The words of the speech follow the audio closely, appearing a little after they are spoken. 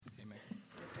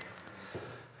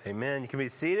Amen. You can be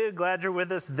seated. Glad you're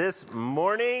with us this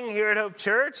morning here at Hope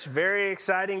Church. Very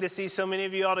exciting to see so many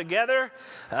of you all together.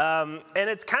 And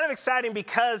it's kind of exciting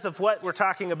because of what we're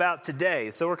talking about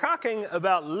today. So we're talking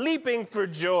about leaping for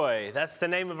joy. That's the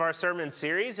name of our sermon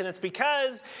series. And it's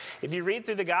because if you read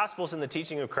through the Gospels and the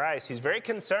teaching of Christ, he's very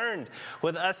concerned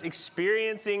with us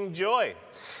experiencing joy.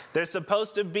 There's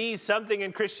supposed to be something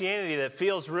in Christianity that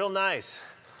feels real nice.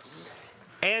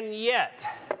 And yet,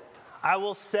 I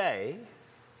will say,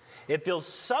 it feels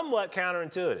somewhat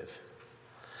counterintuitive.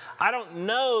 I don't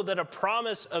know that a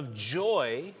promise of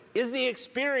joy is the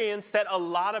experience that a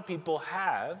lot of people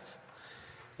have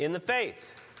in the faith.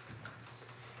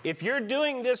 If you're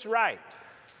doing this right,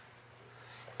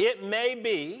 it may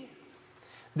be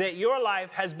that your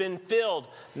life has been filled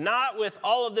not with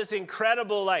all of this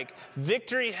incredible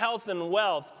victory, health, and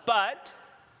wealth, but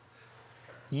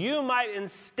you might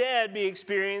instead be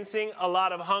experiencing a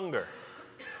lot of hunger.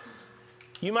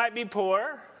 You might be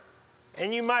poor,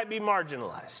 and you might be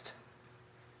marginalized.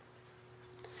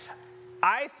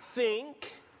 I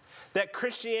think that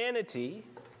Christianity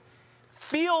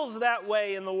feels that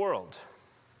way in the world.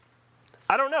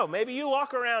 I don't know, maybe you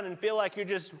walk around and feel like you're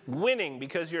just winning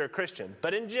because you're a Christian.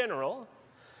 But in general,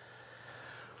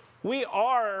 we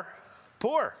are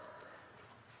poor.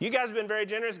 You guys have been very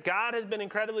generous. God has been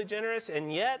incredibly generous,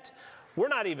 and yet we're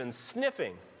not even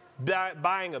sniffing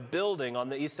buying a building on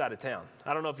the east side of town.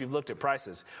 I don't know if you've looked at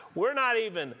prices. We're not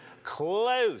even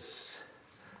close.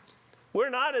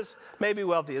 We're not as maybe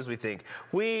wealthy as we think.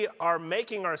 We are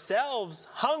making ourselves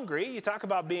hungry. You talk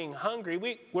about being hungry.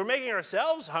 We're making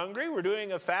ourselves hungry. We're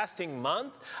doing a fasting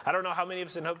month. I don't know how many of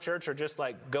us in Hope Church are just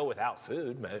go without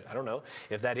food. I don't know.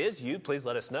 If that is you, please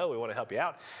let us know. We want to help you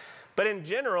out. But in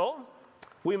general,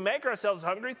 we make ourselves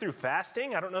hungry through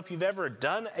fasting. I don't know if you've ever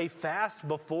done a fast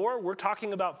before. We're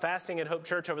talking about fasting at Hope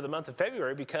Church over the month of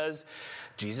February because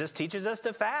Jesus teaches us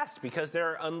to fast, because there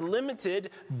are unlimited,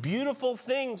 beautiful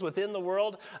things within the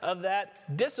world of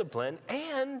that discipline,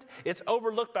 and it's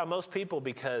overlooked by most people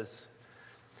because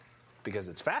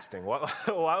it's fasting.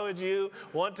 Why would you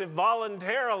want to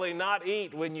voluntarily not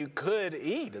eat when you could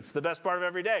eat? It's the best part of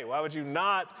every day. Why would you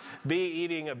not be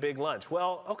eating a big lunch?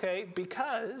 Well, okay,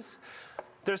 because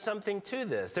there's something to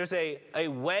this. There's a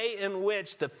way in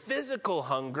which the physical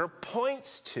hunger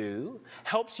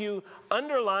helps you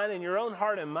underline in your own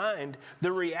heart and mind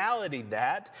the reality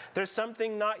that there's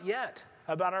something not yet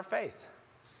about our faith.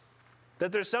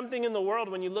 That there's something in the world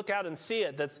when you look out and see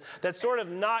it that's sort of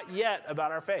not yet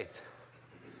about our faith.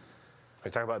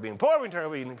 We talk about being poor, we can talk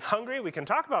about being hungry, we can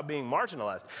talk about being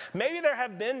marginalized. Maybe there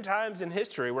have been times in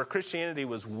history where Christianity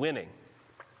was winning.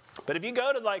 But if you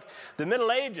go to the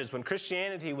Middle Ages when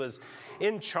Christianity was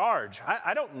in charge,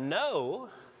 I don't know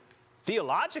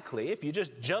theologically, if you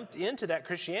just jumped into that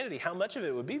Christianity, how much of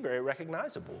it would be very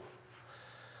recognizable.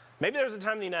 Maybe there was a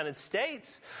time in the United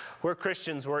States where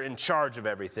Christians were in charge of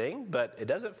everything, but it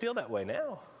doesn't feel that way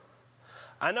now.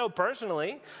 I know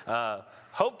personally,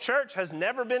 Hope Church has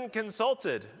never been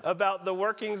consulted about the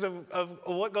workings of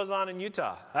what goes on in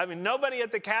Utah. I mean, nobody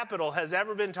at the Capitol has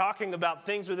ever been talking about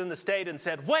things within the state and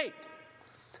said, wait,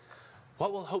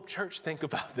 what will Hope Church think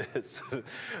about this?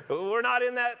 We're not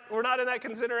in that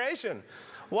consideration.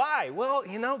 Why? Well,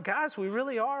 guys, we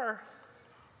really are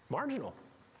marginal.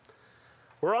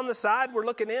 We're on the side, we're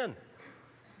looking in.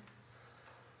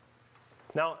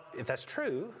 Now, if that's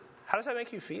true, how does that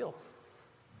make you feel?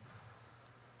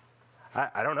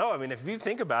 I don't know. I mean, if you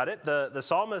think about it, the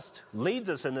psalmist leads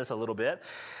us in this a little bit.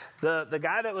 The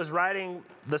guy that was writing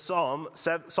the Psalm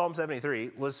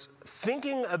 73, was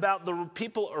thinking about the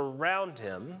people around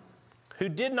him who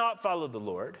did not follow the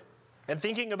Lord and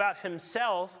thinking about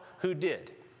himself who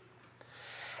did.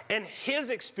 And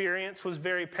his experience was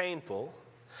very painful,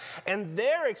 and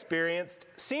their experience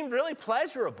seemed really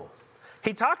pleasurable.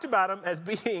 He talked about them as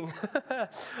being,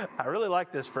 I really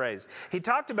like this phrase. He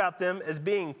talked about them as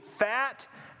being fat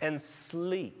and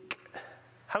sleek.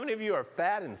 How many of you are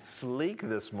fat and sleek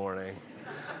this morning?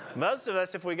 Most of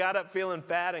us, if we got up feeling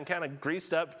fat and kind of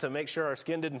greased up to make sure our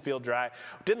skin didn't feel dry,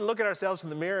 didn't look at ourselves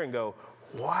in the mirror and go,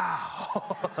 wow.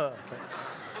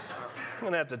 I'm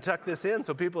going to have to tuck this in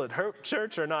so people at Hope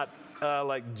Church are not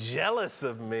jealous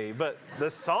of me. But the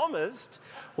psalmist,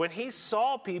 when he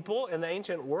saw people in the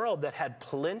ancient world that had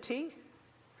plenty,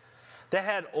 that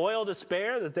had oil to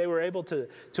spare, that they were able to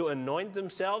anoint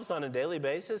themselves on a daily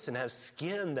basis and have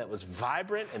skin that was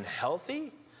vibrant and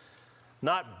healthy,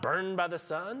 not burned by the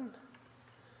sun,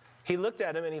 he looked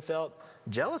at him and he felt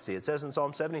jealousy. It says in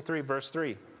Psalm 73, verse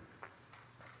 3,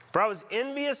 "For I was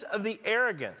envious of the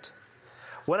arrogant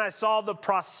when I saw the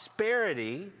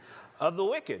prosperity of the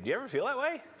wicked." Do you ever feel that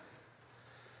way?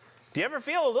 Do you ever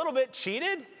feel a little bit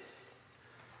cheated?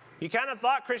 You kind of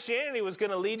thought Christianity was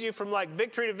going to lead you from like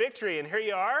victory to victory, and here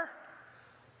you are.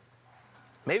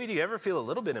 Maybe do you ever feel a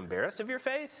little bit embarrassed of your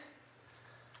faith?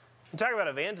 You talk about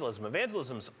evangelism.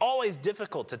 Evangelism is always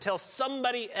difficult to tell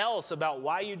somebody else about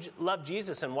why you love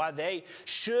Jesus and why they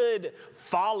should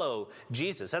follow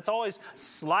Jesus. That's always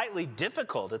slightly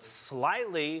difficult. It's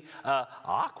slightly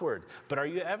awkward. But are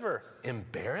you ever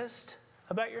embarrassed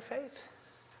about your faith?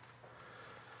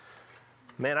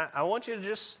 Man, I want you to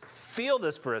just feel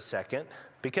this for a second,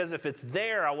 because if it's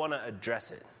there, I want to address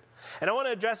it. And I want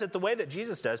to address it the way that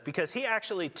Jesus does, because he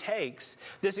actually takes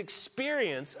this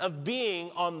experience of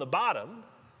being on the bottom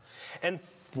and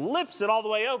flips it all the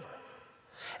way over.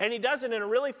 And he does it in a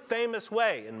really famous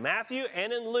way. In Matthew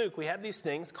and in Luke, we have these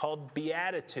things called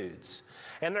Beatitudes.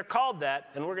 And they're called that,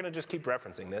 and we're going to just keep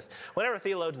referencing this. Whenever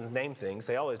theologians name things,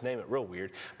 they always name it real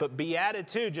weird. But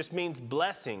Beatitude just means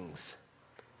blessings.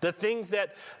 The things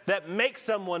that make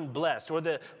someone blessed, or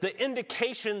the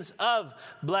indications of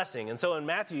blessing. And so in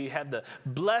Matthew, you have the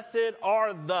blessed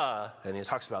are the, and he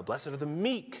talks about blessed are the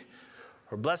meek,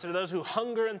 or blessed are those who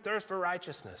hunger and thirst for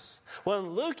righteousness. Well,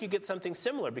 in Luke, you get something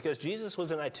similar, because Jesus was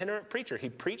an itinerant preacher. He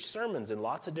preached sermons in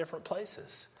lots of different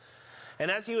places. And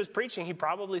as he was preaching, he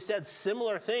probably said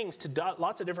similar things to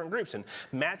lots of different groups. And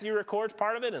Matthew records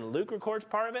part of it, and Luke records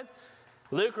part of it.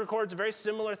 Luke records a very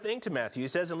similar thing to Matthew. He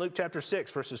says in Luke chapter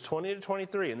 6, verses 20 to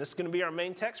 23, and this is going to be our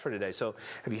main text for today. So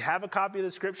if you have a copy of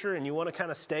the scripture and you want to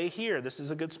kind of stay here, this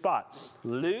is a good spot.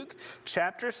 Luke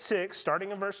chapter 6,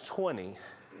 starting in verse 20,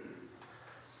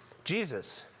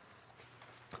 Jesus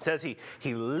says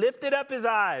he lifted up his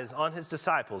eyes on his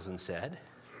disciples and said,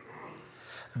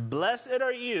 "Blessed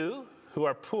are you who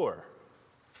are poor,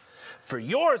 for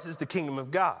yours is the kingdom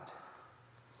of God.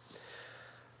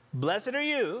 Blessed are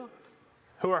you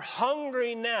who are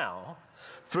hungry now,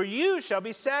 for you shall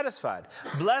be satisfied.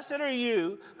 Blessed are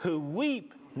you who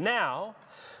weep now,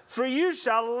 for you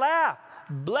shall laugh.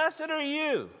 Blessed are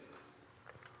you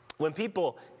when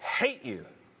people hate you,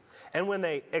 and when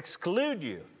they exclude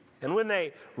you, and when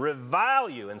they revile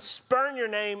you and spurn your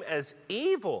name as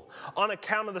evil on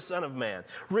account of the Son of Man.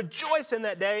 Rejoice in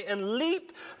that day and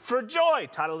leap for joy."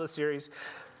 Title of the series.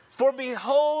 "For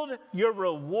behold, your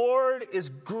reward is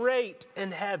great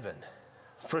in heaven.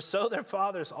 For so their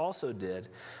fathers also did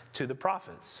to the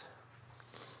prophets."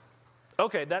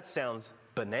 Okay, that sounds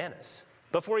bananas.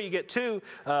 Before you get too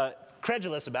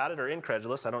credulous about it, or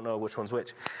incredulous, I don't know which one's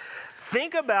which,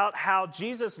 think about how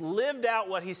Jesus lived out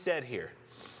what he said here.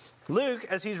 Luke,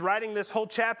 as he's writing this whole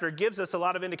chapter, gives us a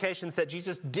lot of indications that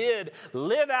Jesus did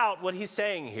live out what he's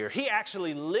saying here. He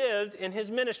actually lived in his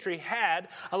ministry, had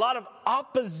a lot of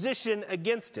opposition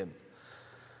against him.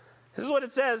 This is what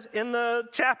it says in the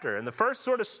chapter. In the first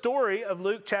sort of story of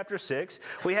Luke chapter 6,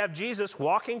 we have Jesus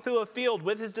walking through a field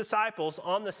with his disciples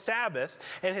on the Sabbath,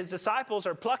 and his disciples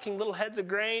are plucking little heads of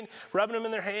grain, rubbing them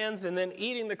in their hands, and then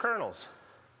eating the kernels.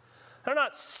 They're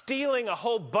not stealing a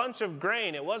whole bunch of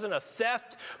grain. It wasn't a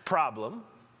theft problem.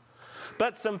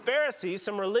 But some Pharisees,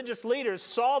 some religious leaders,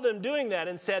 saw them doing that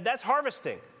and said, "That's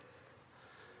harvesting.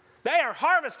 They are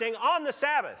harvesting on the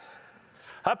Sabbath.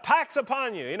 A pax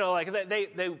upon you." You know, like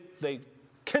they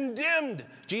condemned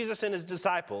Jesus and his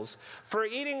disciples for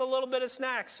eating a little bit of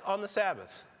snacks on the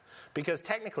Sabbath. Because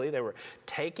technically they were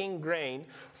taking grain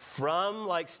from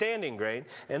like standing grain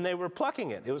and they were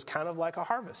plucking it. It was kind of like a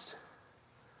harvest.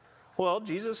 Well,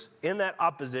 Jesus, in that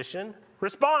opposition,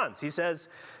 responds. He says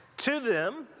to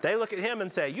them, they look at him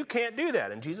and say, "You can't do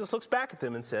that." And Jesus looks back at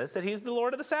them and says that he's the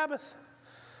Lord of the Sabbath.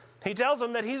 He tells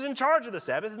them that he's in charge of the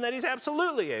Sabbath and that he's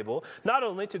absolutely able not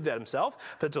only to do that himself,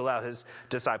 but to allow his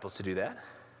disciples to do that.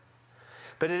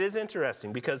 But it is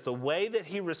interesting because the way that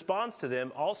he responds to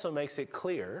them also makes it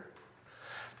clear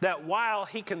that while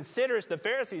he considers the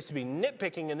Pharisees to be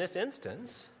nitpicking in this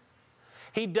instance,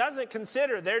 he doesn't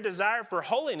consider their desire for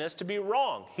holiness to be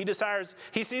wrong.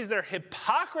 He sees their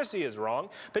hypocrisy as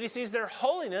wrong, but he sees their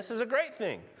holiness as a great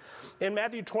thing. In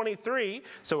Matthew 23,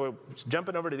 so we're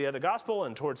jumping over to the other gospel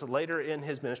and towards later in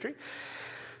his ministry,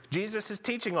 Jesus is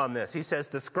teaching on this. He says,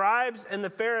 "The scribes and the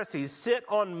Pharisees sit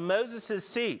on Moses'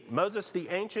 seat." Moses, the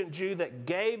ancient Jew that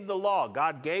gave the law.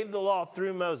 God gave the law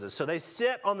through Moses. So they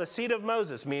sit on the seat of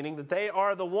Moses, meaning that they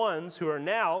are the ones who are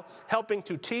now helping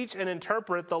to teach and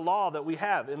interpret the law that we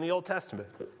have in the Old Testament.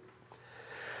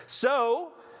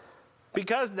 So,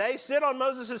 because they sit on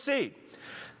Moses' seat,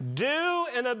 do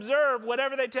and observe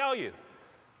whatever they tell you.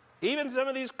 Even some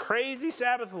of these crazy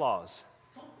Sabbath laws.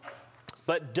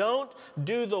 But don't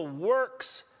do the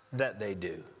works that they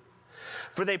do.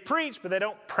 For they preach, but they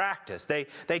don't practice. They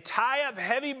tie up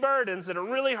heavy burdens that are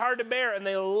really hard to bear, and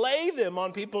they lay them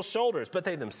on people's shoulders, but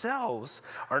they themselves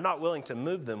are not willing to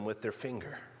move them with their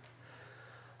finger.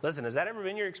 Listen, has that ever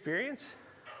been your experience?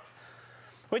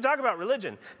 When we talk about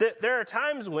religion, there are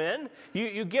times when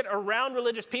you get around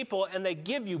religious people and they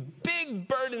give you big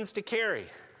burdens to carry.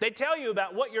 They tell you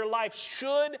about what your life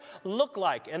should look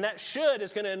like, and that should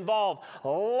is going to involve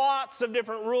lots of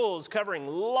different rules covering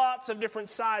lots of different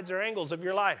sides or angles of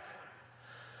your life.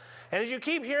 And as you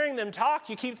keep hearing them talk,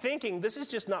 you keep thinking, this is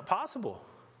just not possible.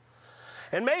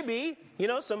 And maybe,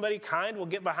 somebody kind will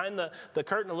get behind the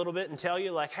curtain a little bit and tell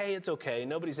you like, hey, it's okay.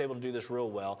 Nobody's able to do this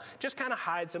real well. Just kind of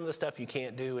hide some of the stuff you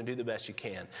can't do and do the best you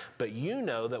can. But you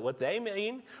know that what they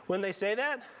mean when they say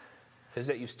that is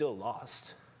that you've still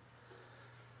lost.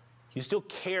 You still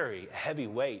carry a heavy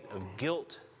weight of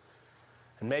guilt.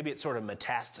 And maybe it sort of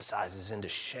metastasizes into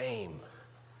shame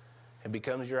and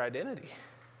becomes your identity.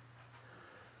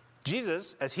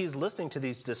 Jesus, as he's listening to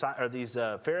these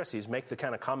Pharisees make the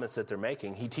kind of comments that they're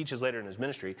making, he teaches later in his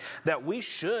ministry that we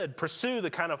should pursue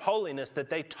the kind of holiness that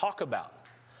they talk about.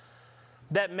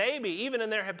 That maybe, even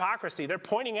in their hypocrisy, they're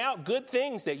pointing out good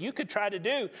things that you could try to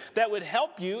do that would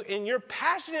help you in your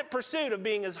passionate pursuit of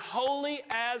being as holy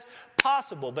as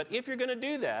possible. But if you're going to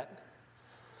do that,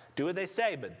 do what they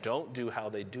say, but don't do how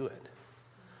they do it.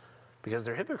 Because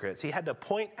they're hypocrites. He had to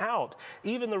point out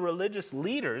even the religious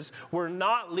leaders were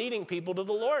not leading people to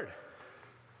the Lord.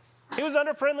 He was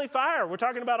under friendly fire. We're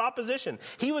talking about opposition.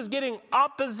 He was getting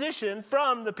opposition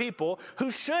from the people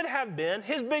who should have been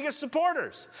his biggest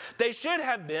supporters. They should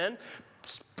have been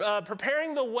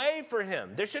preparing the way for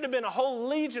him. There should have been a whole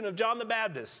legion of John the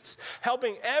Baptists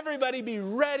helping everybody be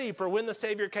ready for when the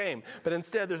Savior came. But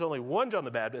instead, there's only one John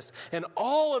the Baptist and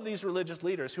all of these religious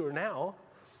leaders who are now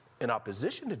in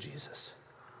opposition to Jesus.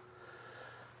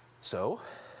 So,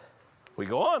 we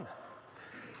go on.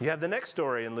 You have the next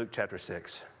story in Luke chapter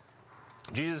 6.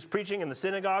 Jesus is preaching in the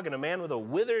synagogue, and a man with a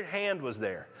withered hand was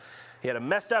there. He had a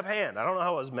messed up hand. I don't know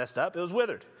how it was messed up. It was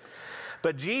withered.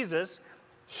 But Jesus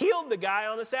healed the guy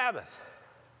on the Sabbath.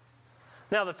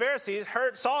 Now the Pharisees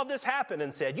saw this happen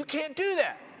and said, you can't do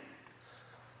that.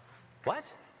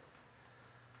 What?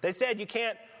 They said you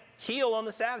can't heal on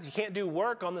the Sabbath. You can't do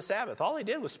work on the Sabbath. All he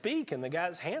did was speak, and the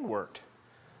guy's hand worked.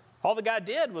 All the guy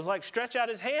did was stretch out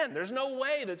his hand. There's no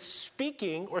way that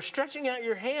speaking or stretching out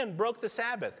your hand broke the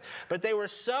Sabbath. But they were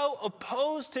so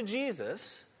opposed to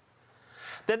Jesus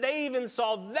that they even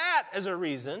saw that as a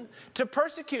reason to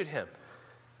persecute him.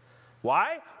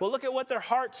 Why? Well, look at what their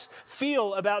hearts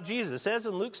feel about Jesus. It says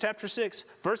in Luke chapter 6,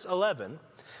 verse 11,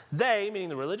 they, meaning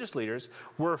the religious leaders,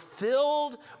 were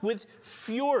filled with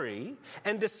fury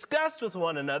and discussed with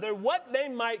one another what they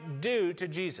might do to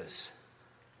Jesus.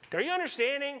 Are you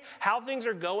understanding how things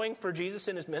are going for Jesus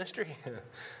in his ministry?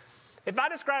 If I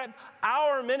describe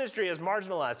our ministry as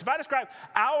marginalized, if I describe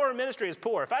our ministry as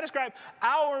poor, if I describe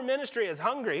our ministry as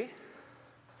hungry,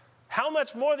 how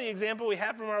much more the example we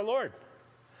have from our Lord?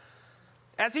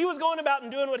 As he was going about and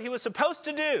doing what he was supposed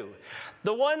to do,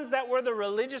 the ones that were the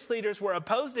religious leaders were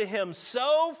opposed to him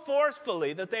so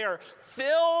forcefully that they are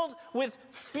filled with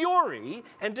fury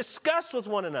and discussed with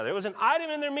one another. It was an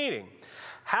item in their meeting,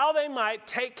 how they might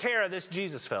take care of this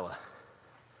Jesus fella.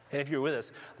 And if you were with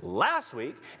us last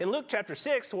week, in Luke chapter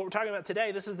 6, what we're talking about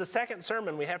today, this is the second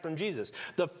sermon we have from Jesus.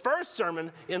 The first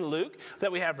sermon in Luke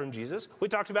that we have from Jesus, we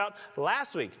talked about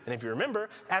last week. And if you remember,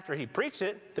 after he preached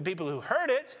it, the people who heard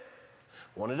it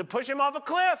wanted to push him off a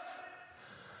cliff.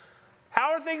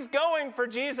 How are things going for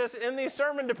Jesus in the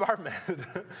sermon department?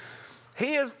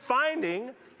 He is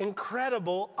finding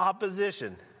incredible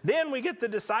opposition. Then we get the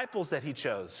disciples that he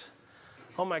chose.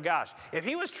 Oh my gosh. If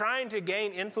he was trying to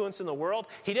gain influence in the world,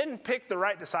 he didn't pick the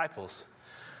right disciples.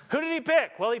 Who did he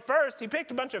pick? Well, he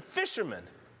picked a bunch of fishermen.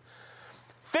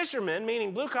 Fishermen,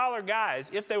 meaning blue-collar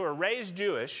guys, if they were raised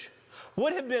Jewish,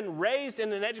 would have been raised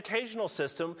in an educational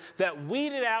system that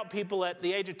weeded out people at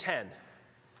the age of 10.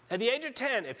 At the age of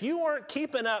 10, if you weren't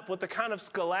keeping up with the kind of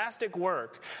scholastic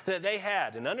work that they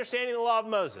had in understanding the law of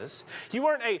Moses, you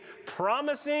weren't a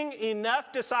promising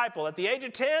enough disciple. At the age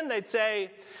of 10, they'd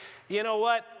say, you know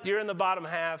what, you're in the bottom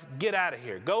half, get out of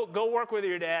here. Go work with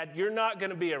your dad. You're not going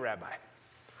to be a rabbi.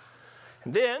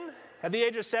 And then, at the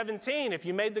age of 17, if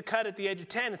you made the cut at the age of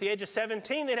 10, at the age of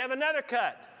 17, they'd have another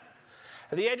cut.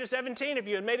 At the age of 17, if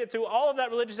you had made it through all of that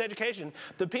religious education,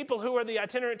 the people who were the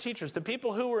itinerant teachers, the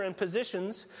people who were in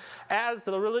positions as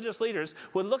the religious leaders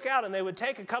would look out and they would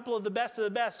take a couple of the best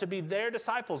to be their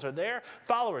disciples or their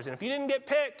followers. And if you didn't get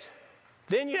picked,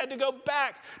 then you had to go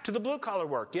back to the blue-collar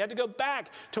work. You had to go back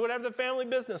to whatever the family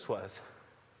business was.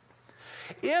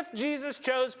 If Jesus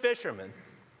chose fishermen,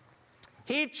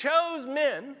 He chose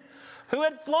men who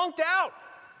had flunked out.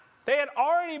 They had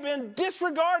already been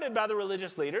disregarded by the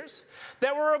religious leaders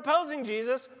that were opposing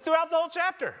Jesus throughout the whole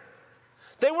chapter.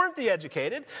 They weren't the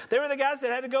educated. They were the guys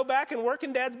that had to go back and work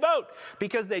in Dad's boat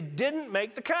because they didn't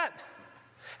make the cut.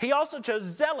 He also chose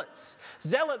zealots.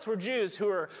 Zealots were Jews who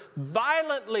were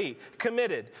violently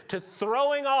committed to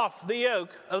throwing off the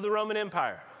yoke of the Roman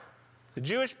Empire. The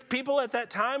Jewish people at that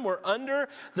time were under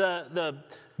the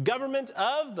government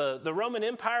of the Roman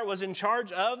Empire was in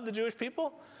charge of the Jewish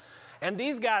people. And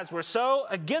these guys were so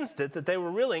against it that they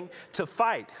were willing to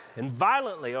fight and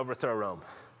violently overthrow Rome.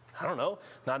 I don't know,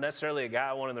 not necessarily a guy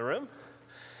I want in the room.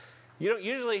 You don't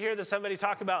usually hear somebody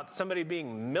talk about somebody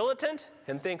being militant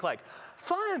and think like,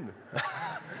 fun.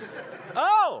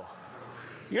 Oh,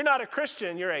 you're not a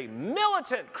Christian, you're a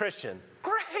militant Christian.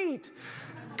 Great.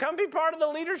 Come be part of the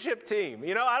leadership team.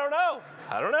 I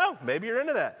don't know. Maybe you're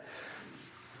into that.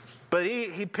 But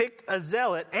he picked a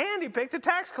zealot and he picked a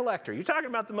tax collector. You're talking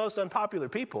about the most unpopular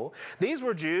people. These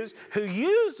were Jews who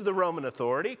used the Roman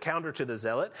authority, counter to the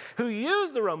zealot, who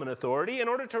used the Roman authority in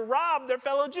order to rob their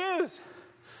fellow Jews.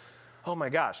 Oh my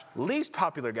gosh, least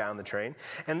popular guy on the train.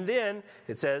 And then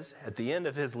it says at the end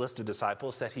of his list of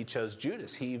disciples that he chose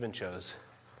Judas. He even chose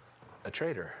a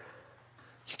traitor.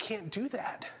 You can't do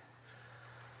that.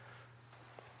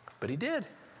 But he did.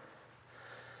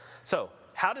 So,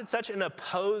 how did such an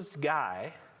opposed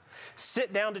guy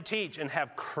sit down to teach and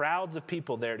have crowds of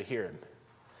people there to hear him?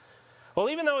 Well,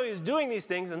 even though he was doing these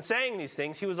things and saying these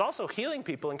things, he was also healing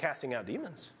people and casting out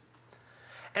demons.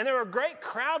 And there were great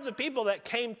crowds of people that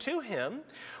came to him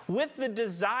with the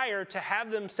desire to have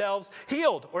themselves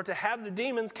healed or to have the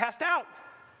demons cast out.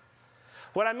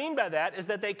 What I mean by that is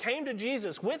that they came to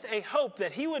Jesus with a hope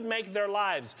that he would make their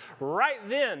lives right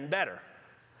then better.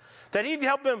 That he'd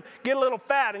help them get a little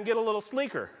fat and get a little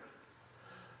sleeker.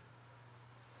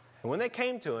 And when they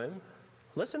came to him,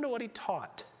 listen to what he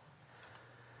taught.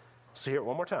 So hear it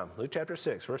one more time. Luke chapter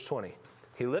 6, verse 20.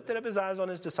 He lifted up his eyes on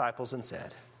his disciples and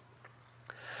said,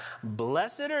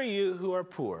 "Blessed are you who are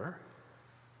poor,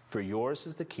 for yours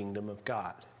is the kingdom of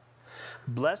God.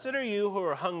 Blessed are you who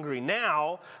are hungry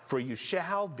now, for you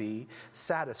shall be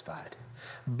satisfied.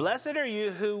 Blessed are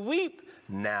you who weep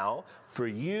now, for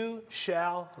you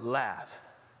shall laugh.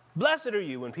 Blessed are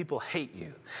you when people hate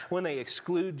you, when they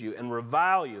exclude you and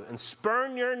revile you and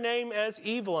spurn your name as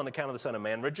evil on account of the Son of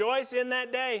Man. Rejoice in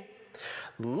that day.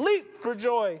 Leap for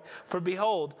joy, for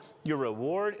behold, your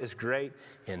reward is great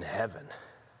in heaven.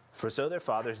 For so their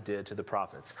fathers did to the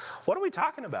prophets." What are we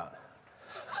talking about?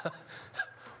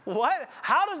 What?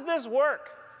 How does this work?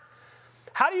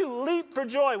 How do you leap for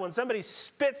joy when somebody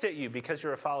spits at you because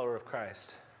you're a follower of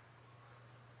Christ?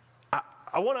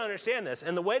 I want to understand this,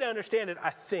 and the way to understand it, I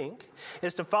think,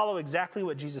 is to follow exactly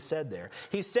what Jesus said there.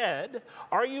 He said,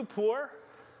 "Are you poor?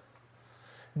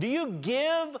 Do you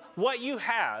give what you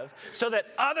have so that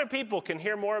other people can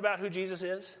hear more about who Jesus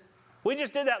is?" We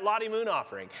just did that Lottie Moon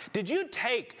offering. Did you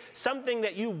take something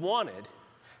that you wanted,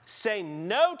 say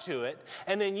no to it,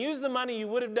 and then use the money you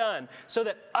would have done so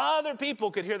that other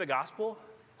people could hear the gospel?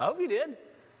 I hope you did.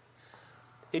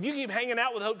 If you keep hanging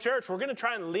out with Hope Church, we're going to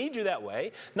try and lead you that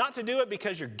way. Not to do it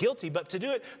because you're guilty, but to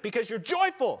do it because you're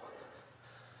joyful.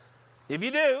 If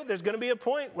you do, there's going to be a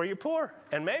point where you're poor.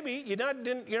 And maybe you're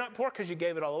not poor because you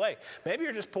gave it all away. Maybe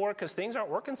you're just poor because things aren't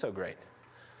working so great.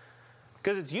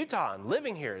 Because it's Utah and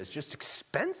living here is just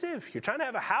expensive. You're trying to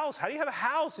have a house. How do you have a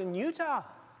house in Utah?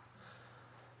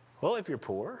 Well, if you're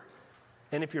poor,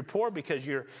 and if you're poor because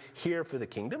you're here for the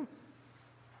kingdom,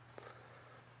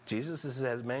 Jesus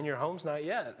says, man, your home's not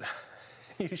yet.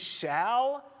 You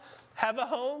shall have a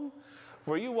home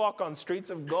where you walk on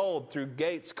streets of gold through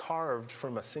gates carved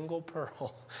from a single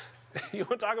pearl. You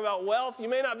want to talk about wealth? You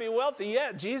may not be wealthy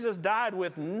yet. Jesus died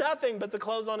with nothing but the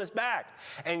clothes on his back.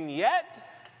 And yet,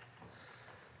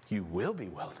 you will be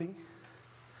wealthy.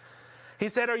 He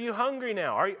said, are you hungry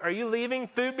now? Are you leaving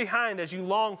food behind as you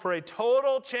long for a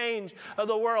total change of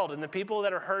the world and the people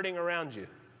that are hurting around you?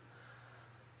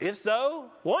 If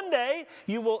so, one day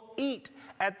you will eat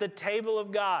at the table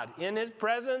of God in his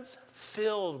presence,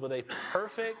 filled with a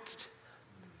perfect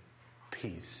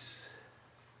peace.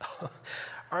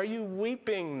 Are you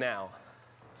weeping now?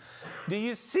 Do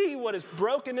you see what is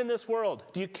broken in this world?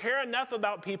 Do you care enough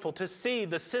about people to see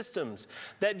the systems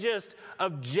that just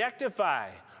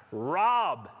objectify,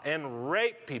 rob, and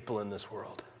rape people in this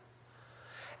world?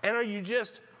 And are you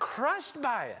just crushed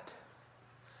by it?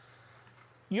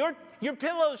 Your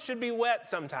pillows should be wet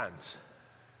sometimes.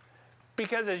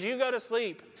 Because as you go to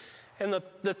sleep and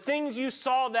the things you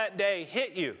saw that day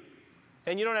hit you,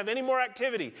 and you don't have any more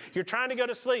activity. You're trying to go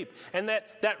to sleep, and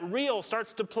that reel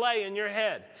starts to play in your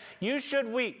head. You should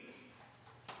weep.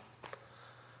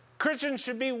 Christians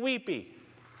should be weepy.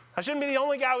 I shouldn't be the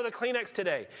only guy with a Kleenex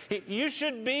today. You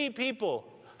should be people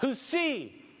who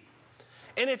see.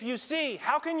 And if you see,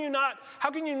 how can you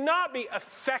not be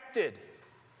affected?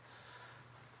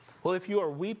 Well, if you are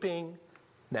weeping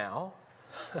now,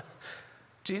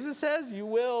 Jesus says you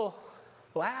will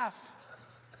laugh.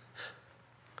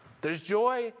 There's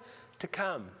joy to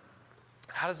come.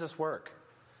 How does this work?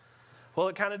 Well,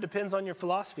 it kind of depends on your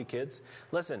philosophy, kids.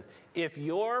 Listen, if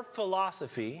your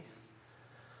philosophy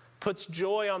puts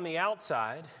joy on the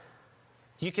outside,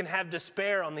 you can have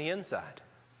despair on the inside.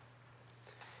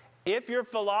 If your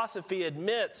philosophy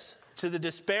admits to the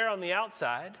despair on the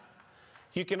outside,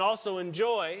 you can also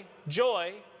enjoy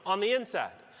joy on the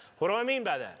inside. What do I mean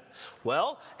by that?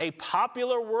 Well, a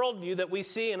popular worldview that we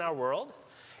see in our world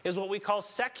is what we call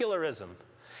secularism.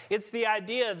 It's the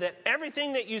idea that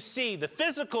everything that you see, the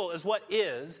physical is what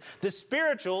is, the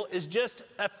spiritual is just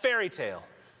a fairy tale.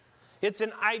 It's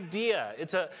an idea.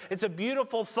 It's a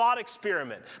beautiful thought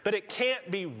experiment, but it can't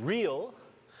be real.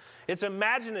 It's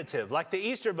imaginative, like the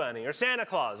Easter Bunny or Santa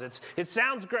Claus. It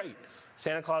sounds great.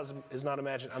 Santa Claus is not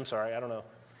imaginative. I'm sorry, I don't know.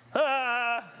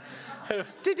 All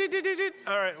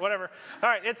right, whatever. All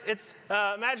right, it's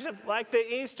imaginative, like the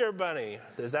Easter Bunny.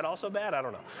 Is that also bad? I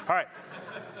don't know. All right.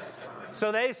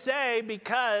 So they say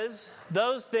because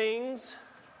those things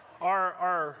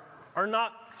are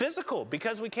not physical,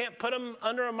 because we can't put them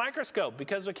under a microscope,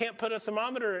 because we can't put a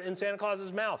thermometer in Santa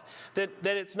Claus's mouth, that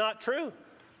it's not true.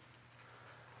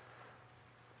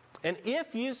 And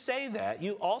if you say that,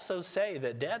 you also say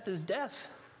that death is death,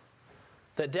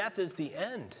 that death is the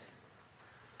end.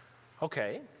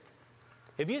 Okay,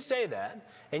 if you say that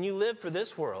and you live for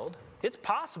this world, it's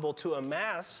possible to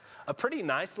amass a pretty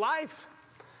nice life.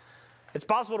 It's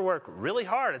possible to work really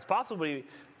hard. It's possible to be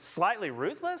slightly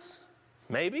ruthless,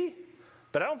 maybe,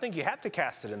 but I don't think you have to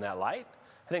cast it in that light.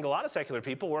 I think a lot of secular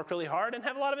people work really hard and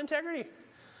have a lot of integrity.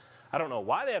 I don't know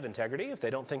why they have integrity if they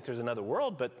don't think there's another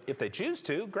world, but if they choose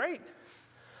to, great.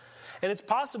 And it's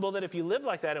possible that if you live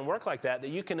like that and work like that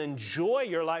you can enjoy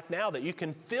your life now, that you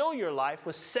can fill your life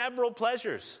with several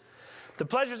pleasures. The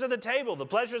pleasures of the table, the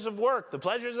pleasures of work, the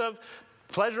pleasures of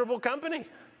pleasurable company,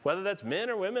 whether that's men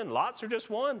or women, lots or just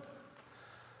one.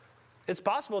 It's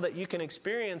possible that you can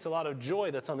experience a lot of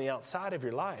joy that's on the outside of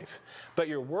your life, but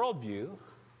your worldview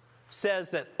says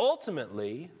that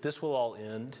ultimately this will all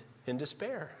end in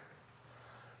despair.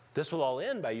 This will all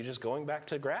end by you just going back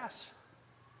to grass.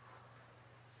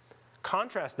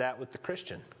 Contrast that with the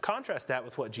Christian. Contrast that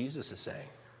with what Jesus is saying.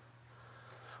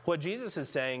 What Jesus is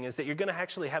saying is that you're going to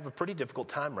actually have a pretty difficult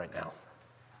time right now.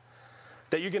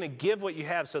 That you're going to give what you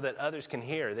have so that others can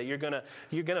hear. That you're going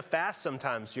to fast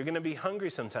sometimes. You're going to be hungry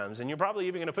sometimes. And you're probably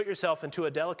even going to put yourself into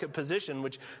a delicate position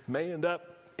which may end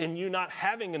up in you not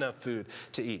having enough food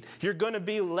to eat. You're going to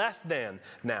be less than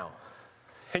now.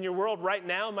 And your world right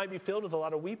now might be filled with a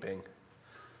lot of weeping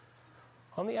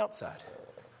on the outside.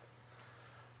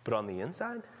 But on the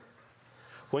inside,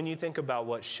 when you think about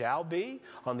what shall be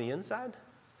on the inside,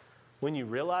 when you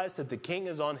realize that the King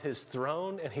is on his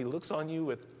throne and he looks on you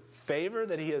with favor,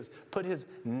 that he has put his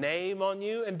name on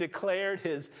you and declared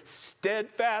his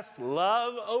steadfast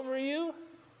love over you,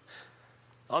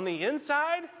 on the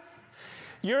inside,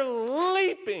 you're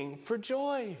leaping for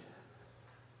joy.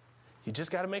 You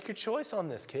just got to make your choice on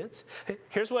this, kids.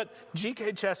 Here's what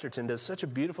G.K. Chesterton does such a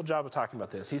beautiful job of talking about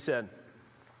this. He said,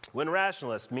 when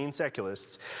rationalists, mean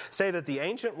secularists, say that the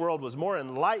ancient world was more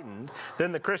enlightened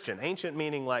than the Christian, ancient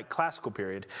meaning like classical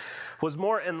period, was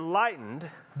more enlightened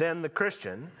than the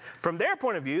Christian, from their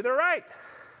point of view, they're right.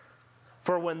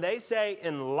 For when they say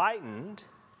enlightened,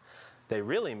 they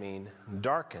really mean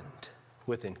darkened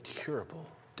with incurable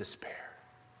despair.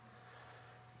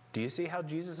 Do you see how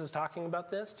Jesus is talking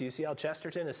about this? Do you see how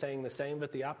Chesterton is saying the same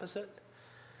but the opposite?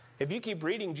 If you keep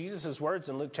reading Jesus' words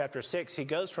in Luke chapter 6, he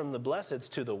goes from the blesseds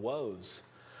to the woes.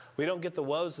 We don't get the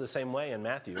woes the same way in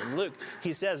Matthew. In Luke,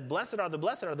 he says, blessed are the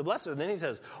blessed are the blessed. And then he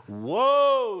says,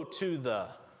 woe to the.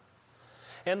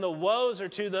 And the woes are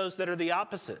to those that are the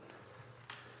opposite.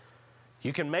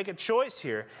 You can make a choice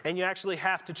here, and you actually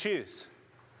have to choose.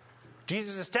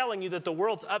 Jesus is telling you that the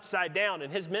world's upside down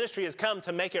and his ministry has come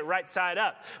to make it right side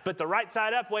up. But the right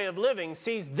side up way of living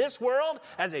sees this world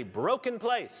as a broken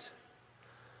place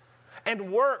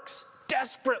and works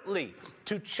desperately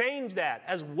to change that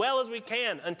as well as we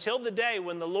can until the day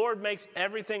when the Lord makes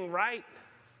everything right.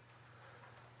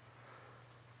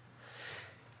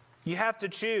 You have to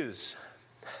choose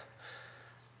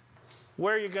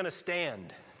where you're going to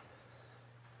stand.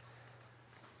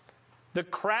 The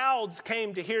crowds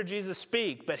came to hear Jesus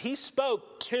speak, but he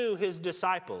spoke to his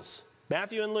disciples.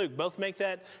 Matthew and Luke both make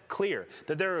that clear,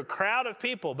 that there are a crowd of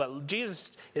people, but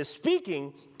Jesus is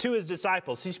speaking to his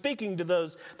disciples. He's speaking to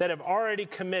those that have already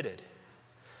committed.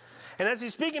 And as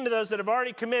he's speaking to those that have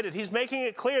already committed, he's making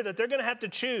it clear that they're going to have to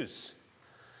choose.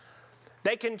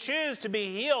 They can choose to be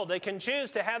healed. They can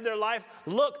choose to have their life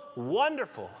look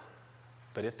wonderful.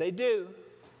 But if they do,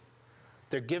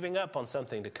 they're giving up on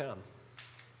something to come.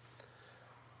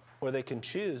 Or they can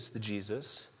choose the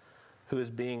Jesus who is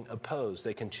being opposed.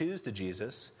 They can choose the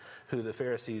Jesus who the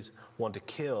Pharisees want to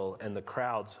kill and the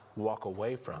crowds walk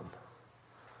away from.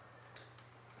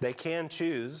 They can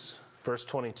choose, verse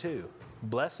 22,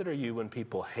 blessed are you when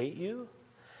people hate you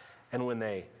and when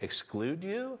they exclude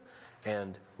you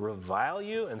and revile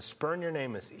you and spurn your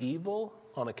name as evil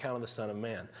on account of the Son of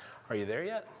Man. Are you there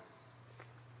yet?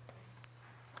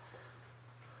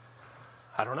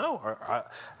 I don't know.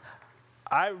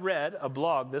 I read a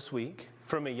blog this week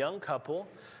from a young couple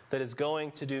that is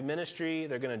going to do ministry.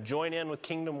 They're going to join in with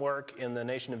kingdom work in the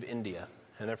nation of India,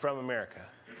 and they're from America.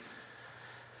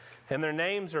 And their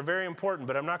names are very important,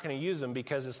 but I'm not going to use them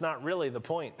because it's not really the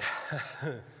point.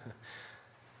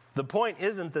 The point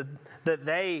isn't that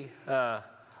they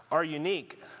are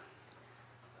unique.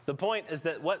 The point is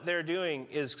that what they're doing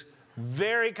is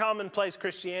very commonplace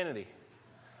Christianity.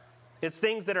 It's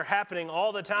things that are happening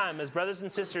all the time as brothers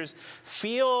and sisters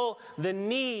feel the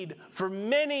need for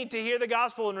many to hear the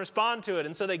gospel and respond to it.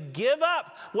 And so they give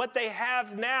up what they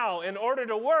have now in order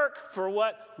to work for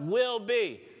what will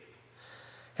be.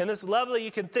 And this lovely,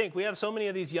 you can think, we have so many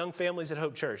of these young families at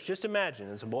Hope Church. Just imagine,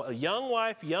 it's a young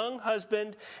wife, young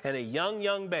husband, and a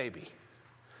young baby.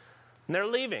 And they're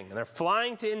leaving, and they're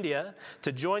flying to India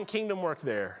to join kingdom work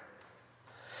there.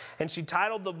 And she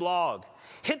titled the blog,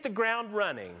 "Hit the Ground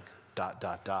Running, ...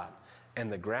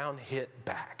 And the ground hit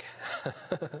back."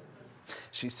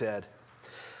 She said,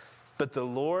 "But the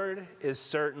Lord is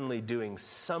certainly doing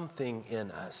something in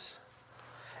us.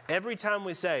 Every time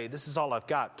we say, 'This is all I've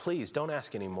got, please don't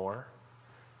ask anymore,'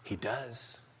 He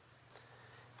does,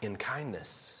 in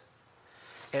kindness,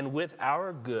 and with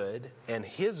our good and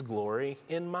His glory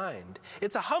in mind."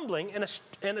 It's a humbling and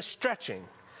a stretching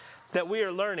that we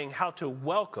are learning how to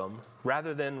welcome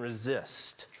rather than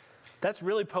resist. That's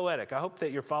really poetic. I hope that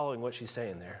you're following what she's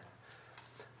saying there.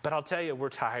 But I'll tell you, we're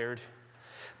tired.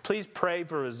 Please pray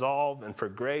for resolve and for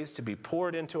grace to be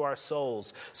poured into our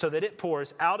souls so that it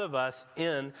pours out of us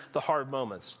in the hard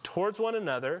moments, towards one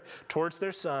another, towards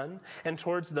their Son, and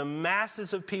towards the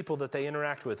masses of people that they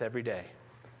interact with every day.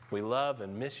 We love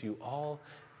and miss you all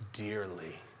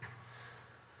dearly.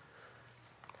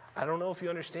 I don't know if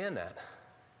you understand that.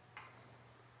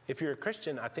 If you're a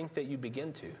Christian, I think that you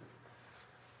begin to.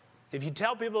 If you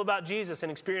tell people about Jesus and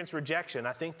experience rejection,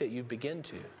 I think that you begin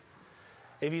to.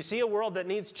 If you see a world that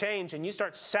needs change and you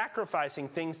start sacrificing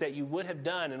things that you would have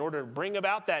done in order to bring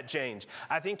about that change,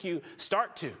 I think you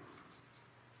start to.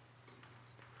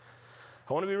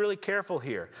 I want to be really careful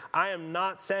here. I am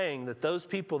not saying that those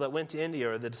people that went to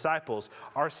India or the disciples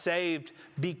are saved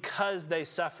because they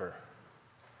suffer.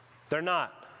 They're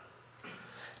not.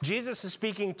 Jesus is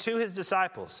speaking to his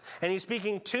disciples, and he's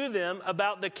speaking to them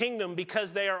about the kingdom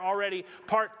because they are already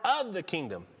part of the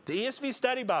kingdom. The ESV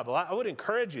Study Bible, I would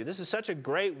encourage you. This is such a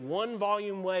great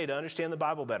one-volume way to understand the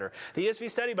Bible better. The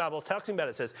ESV Study Bible talks about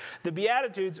it. It says, the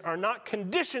Beatitudes are not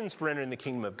conditions for entering the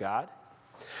kingdom of God,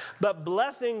 but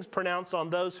blessings pronounced on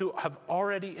those who have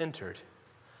already entered.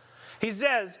 He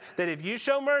says that if you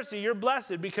show mercy, you're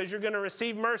blessed because you're going to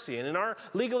receive mercy. And in our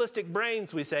legalistic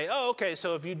brains, we say, oh, okay,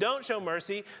 so if you don't show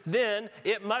mercy, then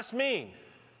it must mean.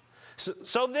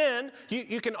 So then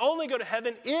you can only go to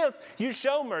heaven if you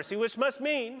show mercy, which must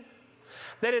mean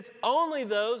that it's only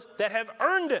those that have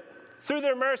earned it through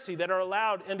their mercy that are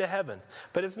allowed into heaven.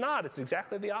 But it's not. It's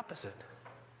exactly the opposite.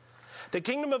 The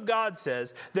kingdom of God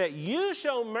says that you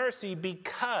show mercy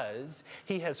because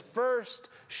he has first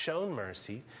shown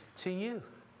mercy to you.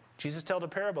 Jesus told a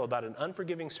parable about an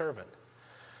unforgiving servant.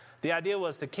 The idea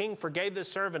was the king forgave the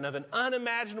servant of an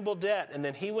unimaginable debt, and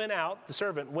then the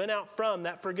servant went out from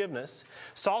that forgiveness,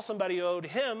 saw somebody who owed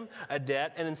him a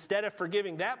debt, and instead of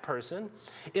forgiving that person,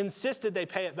 insisted they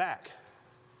pay it back.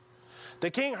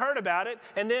 The king heard about it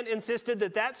and then insisted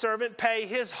that servant pay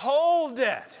his whole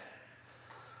debt.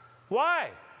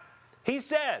 Why? He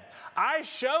said, I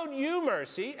showed you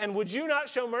mercy, and would you not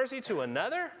show mercy to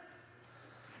another?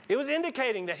 It was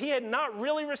indicating that he had not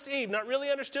really received, not really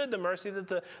understood the mercy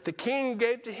that the king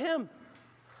gave to him.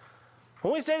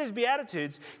 When we say these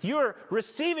Beatitudes, you are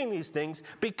receiving these things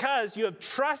because you have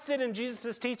trusted in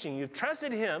Jesus' teaching. You've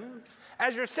trusted him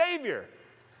as your Savior.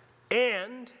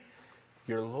 And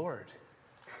your Lord.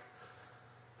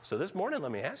 So this morning,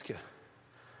 let me ask you,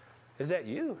 is that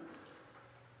you?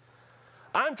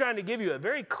 I'm trying to give you a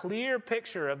very clear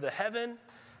picture of the heaven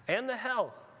and the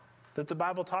hell that the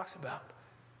Bible talks about.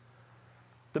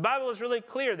 The Bible is really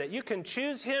clear that you can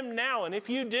choose him now, and if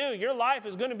you do, your life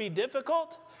is going to be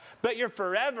difficult, but your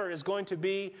forever is going to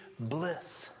be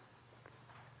bliss.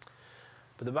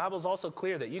 But the Bible is also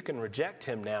clear that you can reject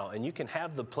him now, and you can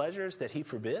have the pleasures that he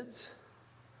forbids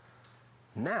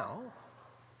now,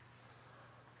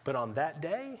 but on that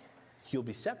day, you'll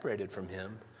be separated from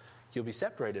him. You'll be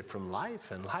separated from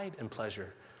life and light and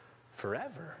pleasure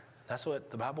forever. That's what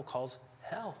the Bible calls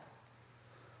hell.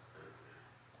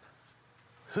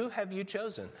 Who have you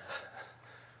chosen?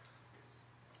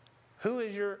 Who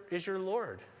is your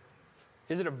Lord?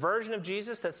 Is it a version of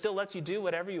Jesus that still lets you do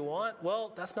whatever you want?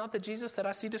 Well, that's not the Jesus that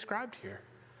I see described here.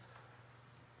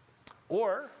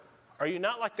 Or are you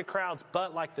not like the crowds,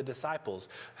 but like the disciples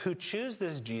who choose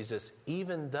this Jesus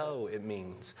even though it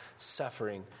means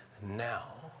suffering now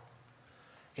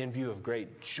in view of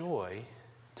great joy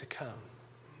to come?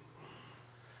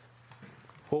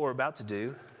 What we're about to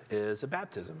do is a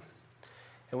baptism.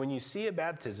 And when you see a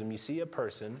baptism, you see a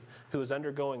person who is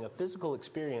undergoing a physical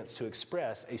experience to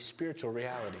express a spiritual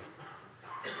reality.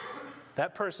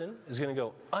 That person is going to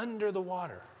go under the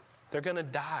water. They're going to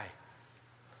die.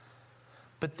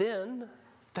 But then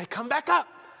they come back up.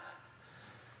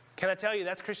 Can I tell you,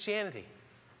 that's Christianity.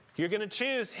 You're going to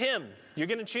choose him. You're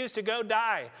going to choose to go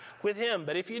die with him.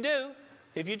 But if you do,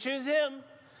 if you choose him,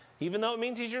 even though it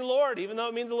means he's your Lord, even though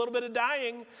it means a little bit of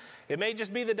dying, it may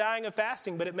just be the dying of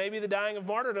fasting, but it may be the dying of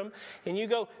martyrdom, and you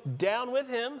go down with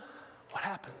him, what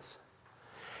happens?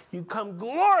 You come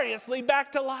gloriously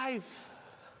back to life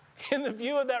in the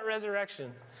view of that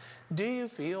resurrection. Do you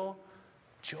feel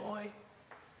joy?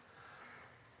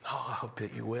 Oh, I hope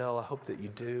that you will. I hope that you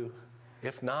do.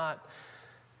 If not,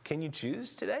 can you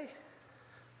choose today?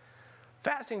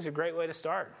 Fasting is a great way to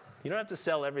start. You don't have to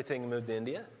sell everything and move to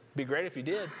India. It'd be great if you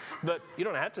did, but you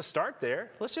don't have to start there.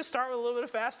 Let's just start with a little bit of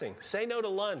fasting. Say no to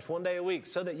lunch one day a week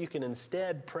so that you can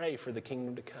instead pray for the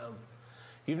kingdom to come.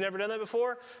 You've never done that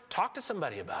before? Talk to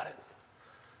somebody about it.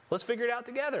 Let's figure it out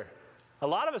together. A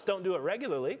lot of us don't do it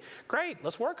regularly. Great,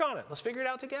 let's work on it. Let's figure it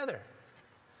out together.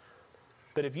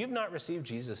 But if you've not received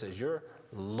Jesus as your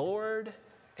Lord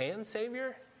and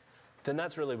Savior, then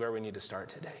that's really where we need to start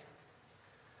today.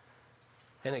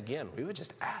 And again, we would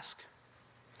just ask,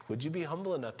 would you be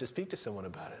humble enough to speak to someone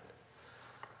about it?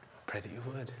 Pray that you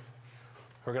would.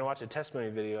 We're going to watch a testimony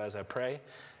video as I pray, and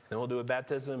then we'll do a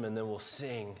baptism, and then we'll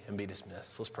sing and be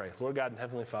dismissed. Let's pray. Lord God and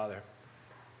Heavenly Father,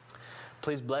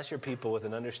 please bless your people with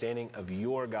an understanding of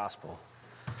your gospel.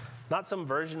 Not some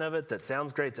version of it that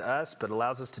sounds great to us, but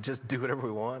allows us to just do whatever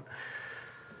we want.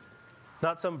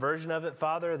 Not some version of it,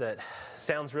 Father, that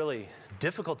sounds really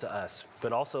difficult to us,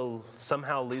 but also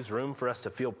somehow leaves room for us to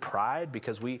feel pride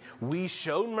because we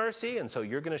showed mercy, and so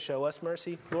you're going to show us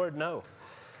mercy. Lord, no.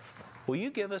 Will you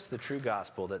give us the true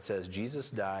gospel that says Jesus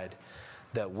died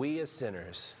that we as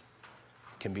sinners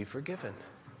can be forgiven?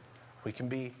 We can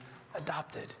be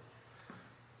adopted.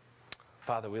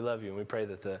 Father, we love you, and we pray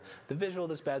that the visual of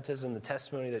this baptism, the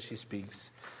testimony that she speaks,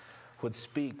 would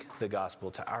speak the gospel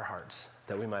to our hearts,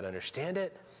 that we might understand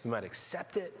it, we might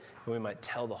accept it, and we might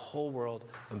tell the whole world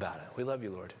about it. We love you,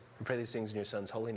 Lord. We pray these things in your Son's holy name.